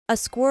A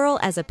squirrel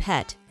as a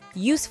pet.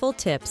 Useful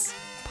tips.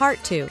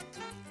 Part 2.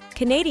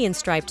 Canadian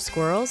striped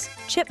squirrels,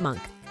 chipmunk.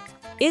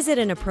 Is it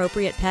an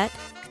appropriate pet?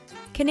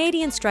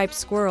 Canadian striped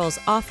squirrels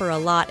offer a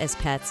lot as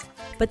pets,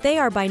 but they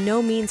are by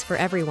no means for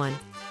everyone.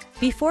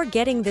 Before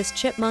getting this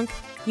chipmunk,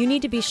 you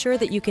need to be sure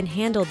that you can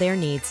handle their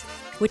needs,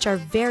 which are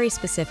very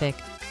specific,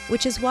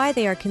 which is why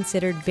they are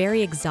considered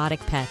very exotic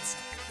pets.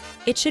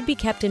 It should be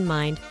kept in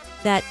mind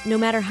that no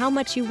matter how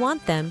much you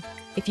want them,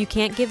 if you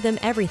can't give them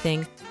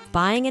everything,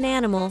 buying an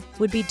animal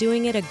would be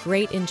doing it a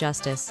great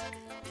injustice.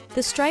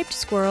 The striped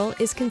squirrel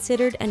is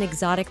considered an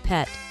exotic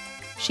pet.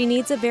 She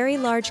needs a very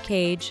large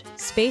cage,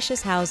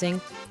 spacious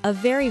housing, a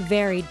very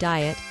varied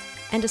diet,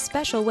 and a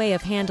special way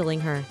of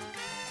handling her.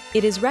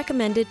 It is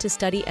recommended to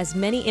study as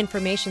many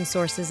information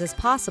sources as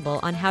possible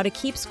on how to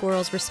keep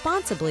squirrels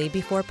responsibly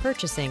before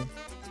purchasing.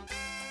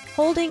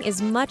 Holding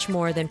is much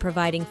more than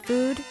providing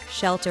food,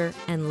 shelter,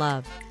 and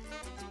love.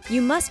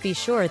 You must be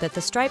sure that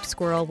the striped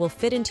squirrel will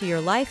fit into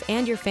your life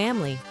and your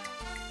family.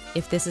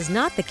 If this is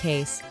not the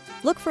case,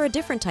 look for a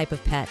different type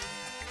of pet.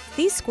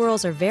 These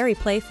squirrels are very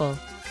playful,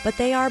 but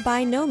they are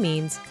by no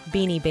means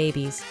beanie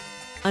babies.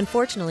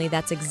 Unfortunately,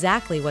 that's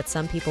exactly what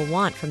some people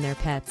want from their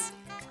pets.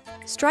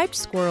 Striped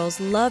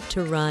squirrels love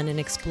to run and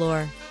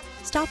explore,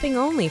 stopping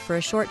only for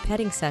a short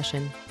petting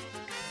session.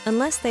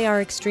 Unless they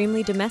are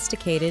extremely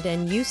domesticated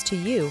and used to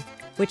you,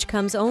 which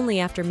comes only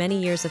after many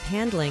years of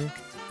handling,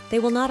 they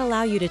will not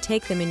allow you to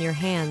take them in your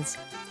hands,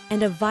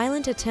 and a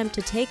violent attempt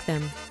to take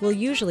them will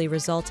usually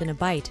result in a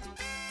bite.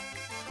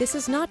 This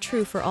is not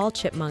true for all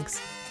chipmunks,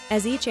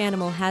 as each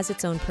animal has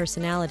its own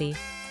personality,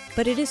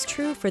 but it is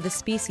true for the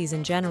species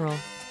in general.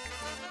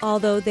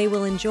 Although they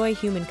will enjoy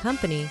human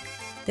company,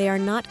 they are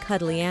not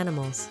cuddly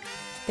animals.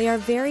 They are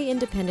very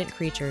independent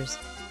creatures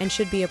and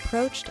should be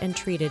approached and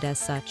treated as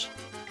such.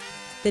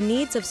 The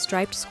needs of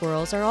striped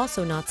squirrels are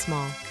also not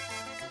small.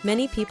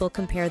 Many people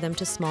compare them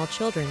to small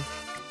children,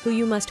 who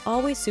you must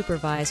always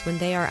supervise when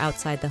they are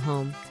outside the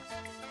home.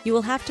 You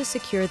will have to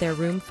secure their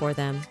room for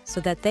them so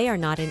that they are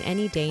not in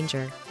any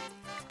danger.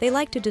 They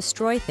like to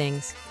destroy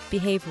things,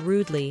 behave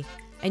rudely,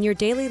 and your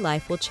daily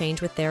life will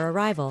change with their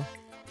arrival.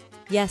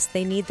 Yes,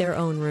 they need their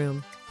own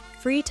room.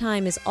 Free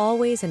time is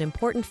always an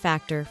important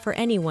factor for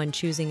anyone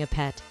choosing a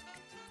pet.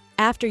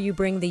 After you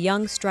bring the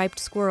young striped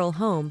squirrel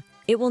home,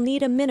 it will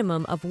need a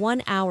minimum of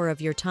 1 hour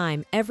of your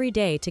time every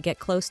day to get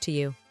close to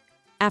you.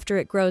 After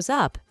it grows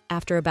up,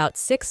 after about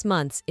 6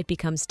 months, it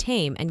becomes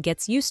tame and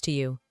gets used to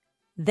you.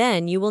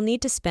 Then you will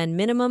need to spend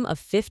minimum of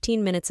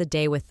 15 minutes a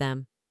day with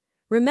them.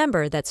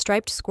 Remember that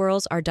striped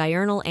squirrels are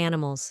diurnal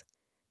animals.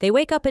 They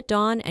wake up at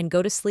dawn and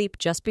go to sleep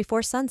just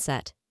before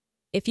sunset.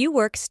 If you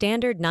work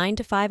standard 9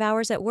 to 5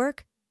 hours at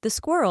work, the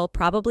squirrel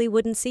probably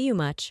wouldn't see you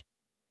much.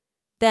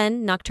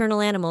 Then,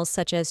 nocturnal animals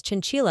such as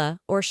chinchilla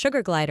or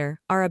sugar glider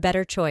are a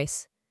better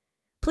choice.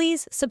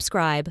 Please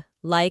subscribe,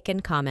 like,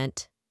 and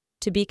comment.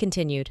 To be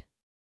continued.